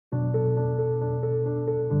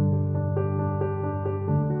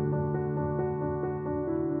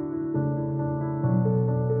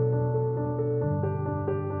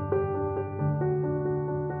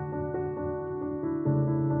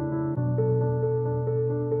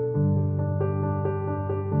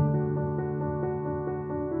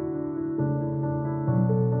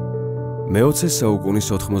მე-20 საუკუნის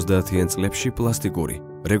 90-იან წლებში პლასტიკური,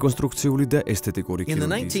 rekonstrukcიული და ესთეტიკური In the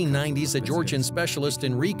ქირურგიის 1990s, a Georgian specialist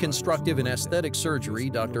in reconstructive and aesthetic surgery,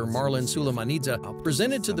 Dr. Marlon Sulamanidze,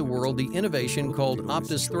 presented to the world the innovation called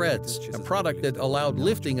Aptos Threads, a product that allowed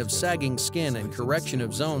lifting of sagging skin and correction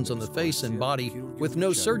of zones on the face and body with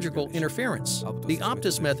no surgical interference. The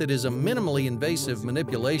Aptos method is a minimally invasive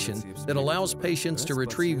manipulation that allows patients to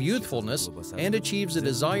retrieve youthfulness and achieves a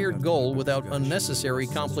desired goal without unnecessary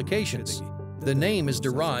complications. The name is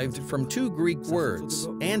derived from two Greek words,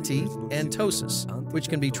 anti and ptosis, which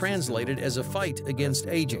can be translated as a fight against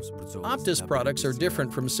aging. Aptos products are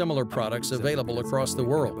different from similar products available across the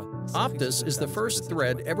world. Aptos is the first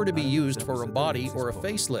thread ever to be used for a body or a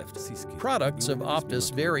facelift. Products of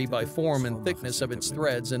Aptos vary by form and thickness of its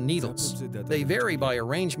threads and needles. They vary by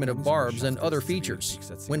arrangement of barbs and other features.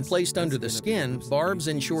 When placed under the skin, barbs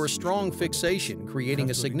ensure strong fixation,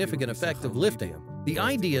 creating a significant effect of lifting. The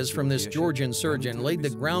ideas from this Georgian surgeon laid the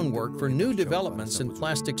groundwork for new developments in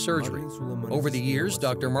plastic surgery. Over the years,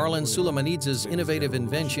 Dr. Marlon Sulamanidze's innovative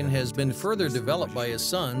invention has been further developed by his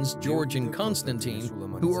sons, George and Constantine,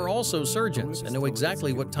 who are also surgeons and know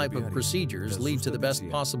exactly what type of procedures lead to the best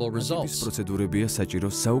possible results. პროცედურებია საჭირო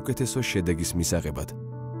საუკეთესო შედეგის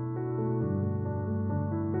მისაღებად.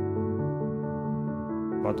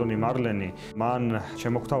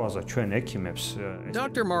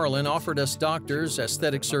 Dr. Marlon offered us doctors,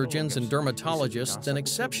 aesthetic surgeons, and dermatologists an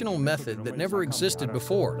exceptional method that never existed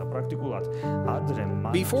before.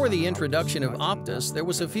 Before the introduction of Aptos, there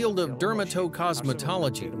was a field of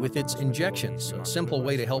dermatocosmetology with its injections, a simple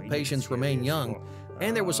way to help patients remain young.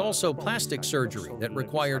 And there was also plastic surgery that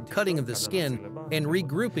required cutting of the skin and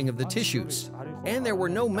regrouping of the tissues. And there were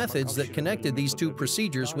no methods that connected these two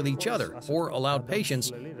procedures with each other or allowed patients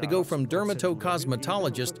to go from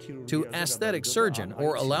dermatocosmetologist to aesthetic surgeon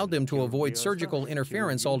or allowed them to avoid surgical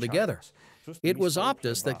interference altogether. It was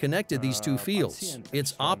Aptos that connected these two fields.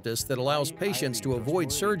 It's Aptos that allows patients to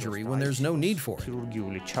avoid surgery when there's no need for it.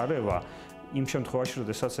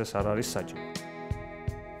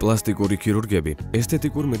 პლასტიკური ქირურგები,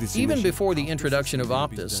 ესთეტიკურ მედიცინაში Even before the introduction of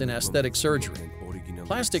Aptos in aesthetic surgery,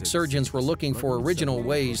 plastic surgeons were looking for original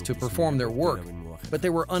ways to perform their work, but they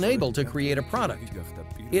were unable to create a product.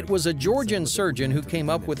 It was a Georgian surgeon who came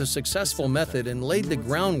up with a successful method and laid the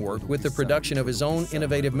groundwork with the production of his own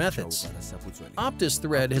innovative methods. Aptos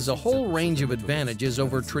thread has a whole range of advantages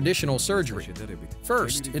over traditional surgery.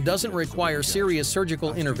 First, it doesn't require serious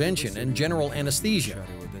surgical intervention and general anesthesia.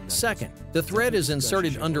 Second, the thread is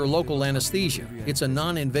inserted under local anesthesia. It's a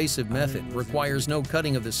non-invasive method, requires no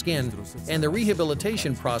cutting of the skin, and the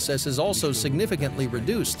rehabilitation process is also significantly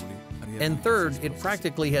reduced. And third, it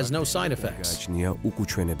practically has no side effects.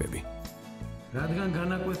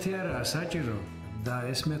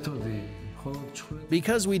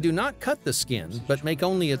 Because we do not cut the skin, but make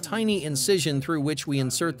only a tiny incision through which we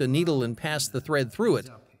insert the needle and pass the thread through it,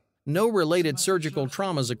 no related surgical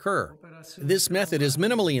traumas occur. This method is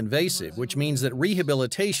minimally invasive, which means that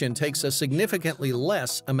rehabilitation takes a significantly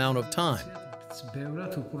less amount of time.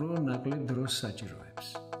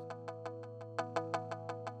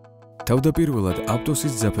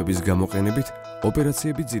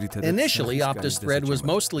 Initially, Aptos thread was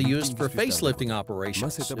mostly used for facelifting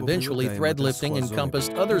operations. Eventually, thread lifting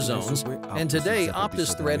encompassed other zones, and today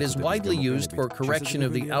Aptos thread is widely used for correction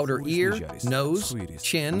of the outer ear, nose,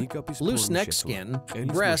 chin, loose neck skin,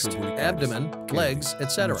 breast, abdomen, legs,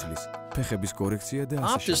 etc.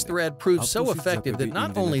 Aptos thread proved so effective that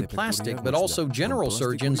not only plastic but also general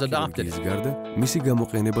surgeons adopted it.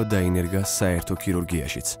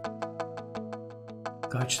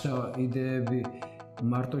 We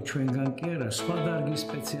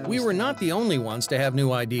were not the only ones to have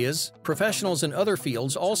new ideas. Professionals in other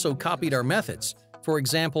fields also copied our methods. For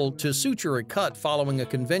example, to suture a cut following a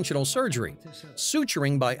conventional surgery.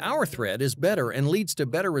 Suturing by our thread is better and leads to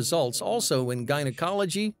better results also in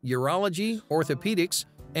gynecology, urology, orthopedics,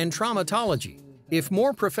 and traumatology. If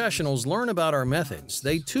more professionals learn about our methods,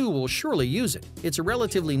 they too will surely use it. It's a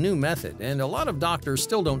relatively new method, and a lot of doctors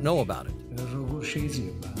still don't know about it.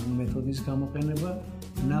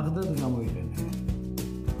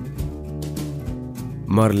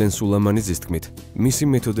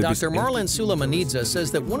 Dr. Marlon Sulamanidze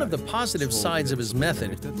says that one of the positive sides of his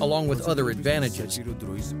method, along with other advantages,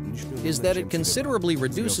 is that it considerably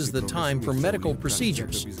reduces the time for medical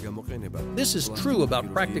procedures. This is true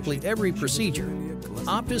about practically every procedure.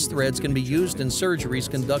 Aptos threads can be used in surgeries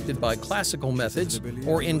conducted by classical methods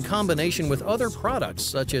or in combination with other products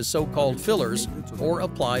such as so-called fillers or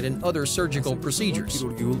applied in other surgical procedures.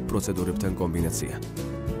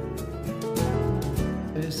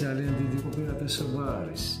 ძალიან დიდი უპირატესობა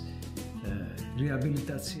არის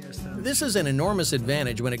This is an enormous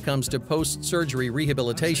advantage when it comes to post-surgery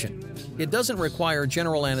rehabilitation. It doesn't require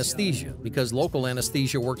general anesthesia because local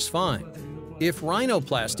anesthesia works fine. If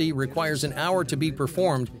rhinoplasty requires an hour to be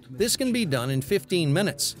performed, this can be done in 15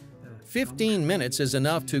 minutes. 15 minutes is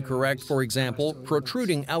enough to correct, for example,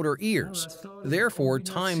 protruding outer ears. Therefore,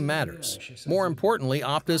 time matters. More importantly,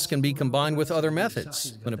 Aptos can be combined with other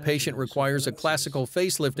methods. When a patient requires a classical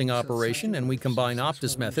facelifting operation and we combine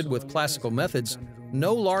Aptos method with classical methods,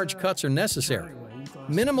 no large cuts are necessary.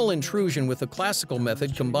 Minimal intrusion with the classical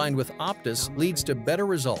method combined with Aptos leads to better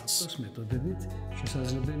results.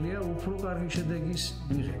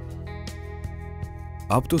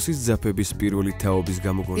 It's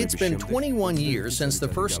been 21 years since the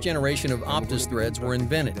first generation of Aptos threads were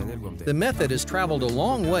invented. The method has traveled a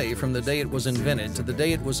long way from the day it was invented to the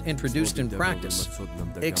day it was introduced in practice.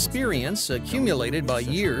 Experience accumulated by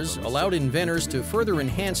years allowed inventors to further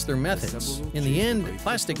enhance their methods. In the end,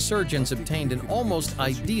 plastic surgeons obtained an almost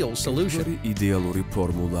ideal solution.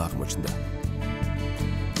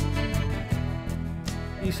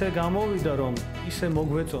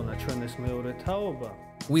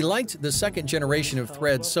 We liked the second generation of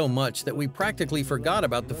threads so much that we practically forgot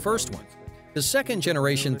about the first one. The second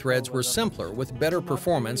generation threads were simpler, with better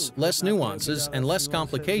performance, less nuances, and less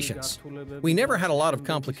complications. We never had a lot of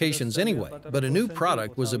complications anyway, but a new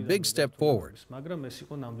product was a big step forward.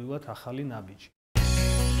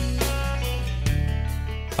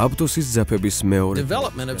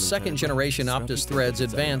 Development of second-generation Aptos threads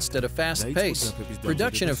advanced at a fast pace.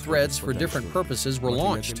 Production of threads for different purposes were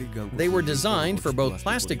launched. They were designed for both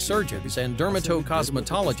plastic surgeons and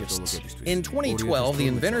dermatocosmetologists. In 2012, the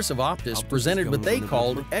inventors of Aptos presented what they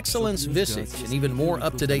called Excellence Visage, an even more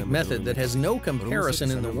up-to-date method that has no comparison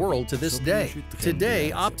in the world to this day.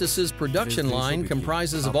 Today, Aptos's production line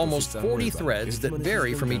comprises of almost 40 threads that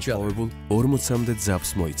vary from each other.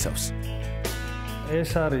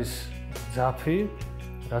 ეს არის ძაფი,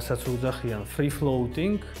 რასაც უძახიან free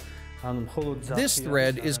floating. This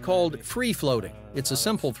thread is called free floating. It's a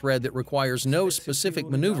simple thread that requires no specific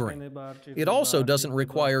maneuvering. It also doesn't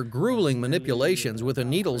require grueling manipulations with a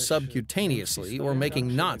needle subcutaneously or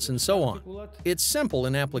making knots and so on. It's simple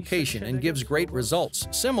in application and gives great results,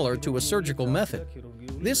 similar to a surgical method.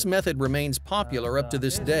 This method remains popular up to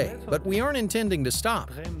this day, but we aren't intending to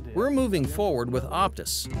stop. We're moving forward with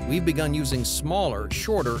Aptos. We've begun using smaller,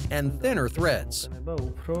 shorter, and thinner threads.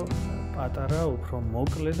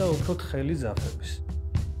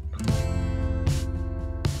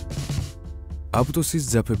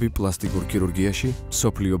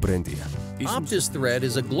 Aptos thread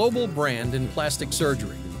is a global brand in plastic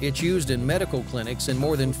surgery. It's used in medical clinics in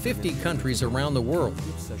more than 50 countries around the world.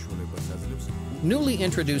 Newly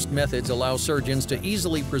introduced methods allow surgeons to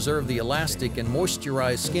easily preserve the elastic and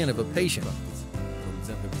moisturized skin of a patient.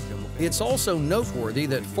 It's also noteworthy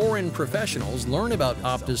that foreign professionals learn about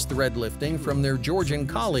Aptos thread lifting from their Georgian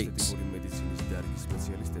colleagues.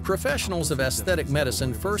 Professionals of aesthetic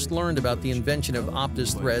medicine first learned about the invention of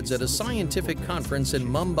Aptos threads at a scientific conference in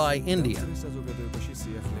Mumbai, India.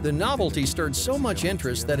 The novelty stirred so much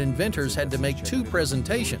interest that inventors had to make 2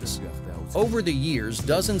 presentations. Over the years,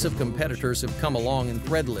 dozens of competitors have come along in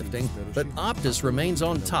thread lifting, but Aptos remains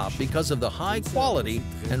on top because of the high quality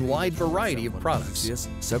and wide variety of products.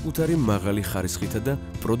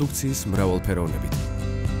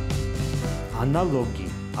 Analogi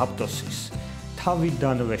Aptosis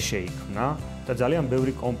თავიდანვე შეიქმნა და ძალიან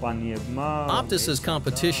ბევრი კომპანიებმა Aptos's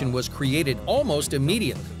competition was created almost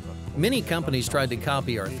immediately. Many companies tried to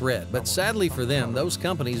copy our thread, but sadly for them, those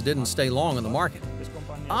companies didn't stay long on the market.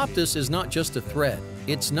 Aptos is not just a thread.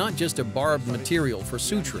 It's not just a barbed material for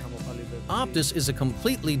suturing. Aptos is a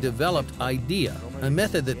completely developed idea, a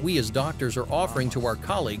method that we as doctors are offering to our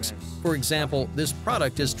colleagues. For example, this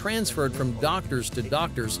product is transferred from doctors to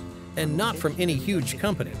doctors and not from any huge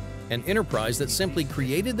company, an enterprise that simply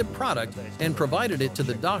created the product and provided it to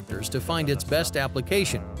the doctors to find its best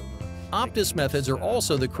application. Aptos methods are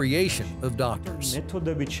also the creation of doctors.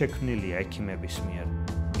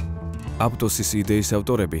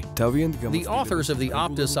 The authors of the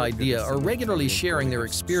Aptos idea are regularly sharing their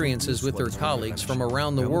experiences with their colleagues from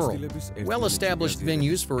around the world. Well-established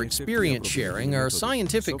venues for experience sharing are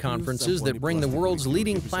scientific conferences that bring the world's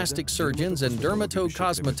leading plastic surgeons and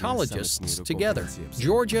dermatocosmetologists together.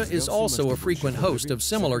 Georgia is also a frequent host of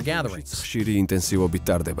similar gatherings.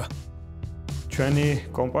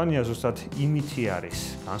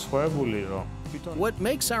 What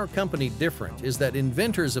makes our company different is that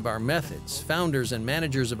inventors of our methods, founders and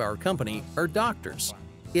managers of our company are doctors.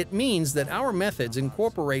 It means that our methods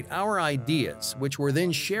incorporate our ideas, which we're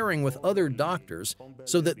then sharing with other doctors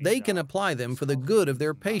so that they can apply them for the good of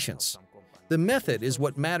their patients. The method is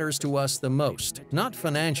what matters to us the most, not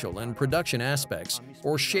financial and production aspects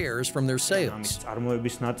or shares from their sales.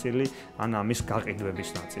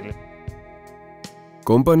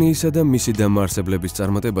 კომპანიისა და მისი დამაარსებლების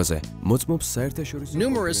წარმატებაზე მოწმობს საერთაშორისო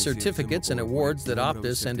Numerous certificates and awards that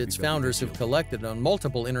Aptos and its founders have collected on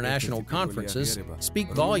multiple international conferences speak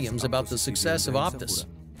volumes about the success of Aptos.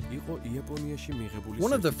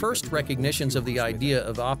 One of the first recognitions of the idea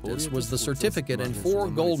of Aptos was the certificate and 4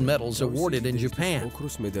 gold medals awarded in Japan.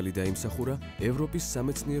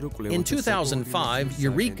 In 2005,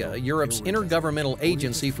 Eureka, Europe's intergovernmental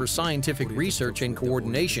agency for scientific research and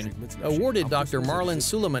coordination, awarded Dr. Marlon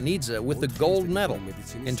Sulamanidze with the gold medal.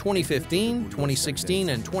 In 2015, 2016,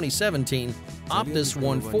 and 2017, Aptos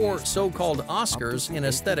won 4 so-called Oscars in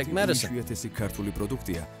aesthetic medicine.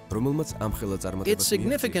 It's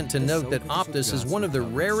significant to note that Aptos is one of the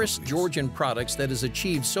rarest Georgian products that has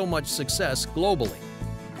achieved so much success globally.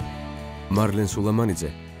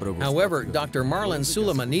 However, Dr. Marlon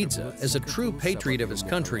Sulamanidze, as a true patriot of his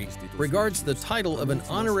country, regards the title of an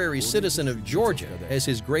honorary citizen of Georgia as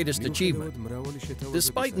his greatest achievement.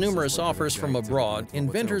 Despite numerous offers from abroad,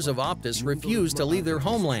 inventors of Aptos refuse to leave their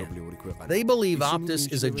homeland. They believe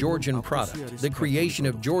Aptos is a Georgian product, the creation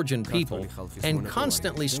of Georgian people, and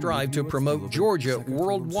constantly strive to promote Georgia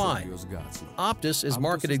worldwide. Aptos is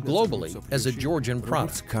marketed globally as a Georgian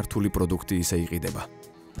product.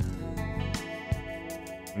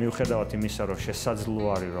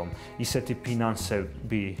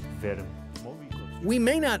 We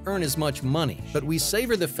may not earn as much money, but we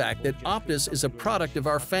savor the fact that Aptos is a product of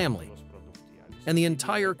our family and the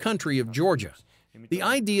entire country of Georgia. The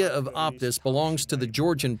idea of Aptos belongs to the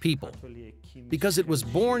Georgian people because it was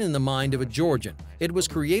born in the mind of a Georgian. It was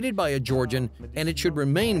created by a Georgian, and it should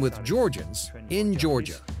remain with Georgians in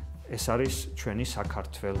Georgia.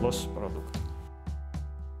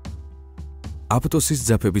 Aptos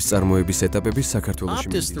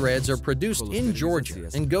threads are produced in Georgia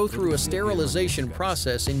and go through a sterilization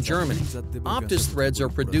process in Germany. Aptos threads are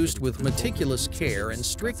produced with meticulous care and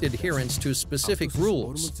strict adherence to specific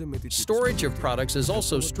rules. Storage of products is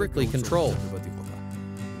also strictly controlled.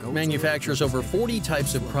 Manufactures over 40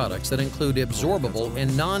 types of products that include absorbable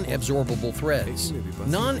and non-absorbable threads.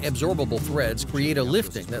 Non-absorbable threads create a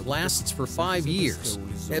lifting that lasts for 5 years.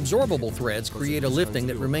 Absorbable threads create a lifting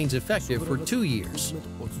that remains effective for 2 years.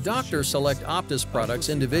 Doctors select Aptos products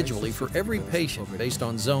individually for every patient based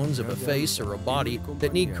on zones of a face or a body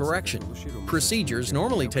that need correction. Procedures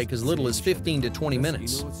normally take as little as 15 to 20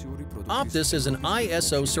 minutes. Aptos is an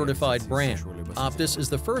ISO-certified brand. Aptos is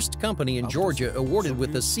the first company in Georgia awarded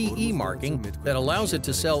with the CE marking that allows it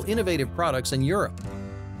to sell innovative products in Europe.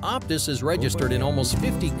 Aptos is registered in almost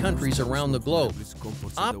 50 countries around the globe.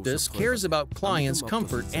 Aptos cares about clients'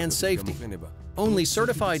 comfort and safety. Only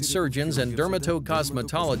certified surgeons and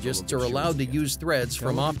dermatocosmetologists are allowed to use threads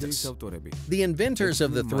from Aptos. The inventors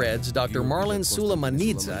of the threads, Dr. Marlon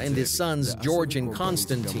Sulamanidze and his sons George and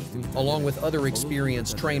Konstantin, along with other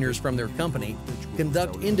experienced trainers from their company,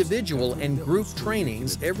 conduct individual and group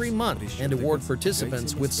trainings every month and award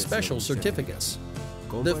participants with special certificates.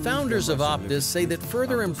 The founders of Aptos say that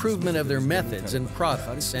further improvement of their methods and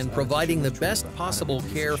products and providing the best possible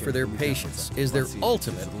care for their patients is their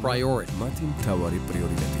ultimate priority.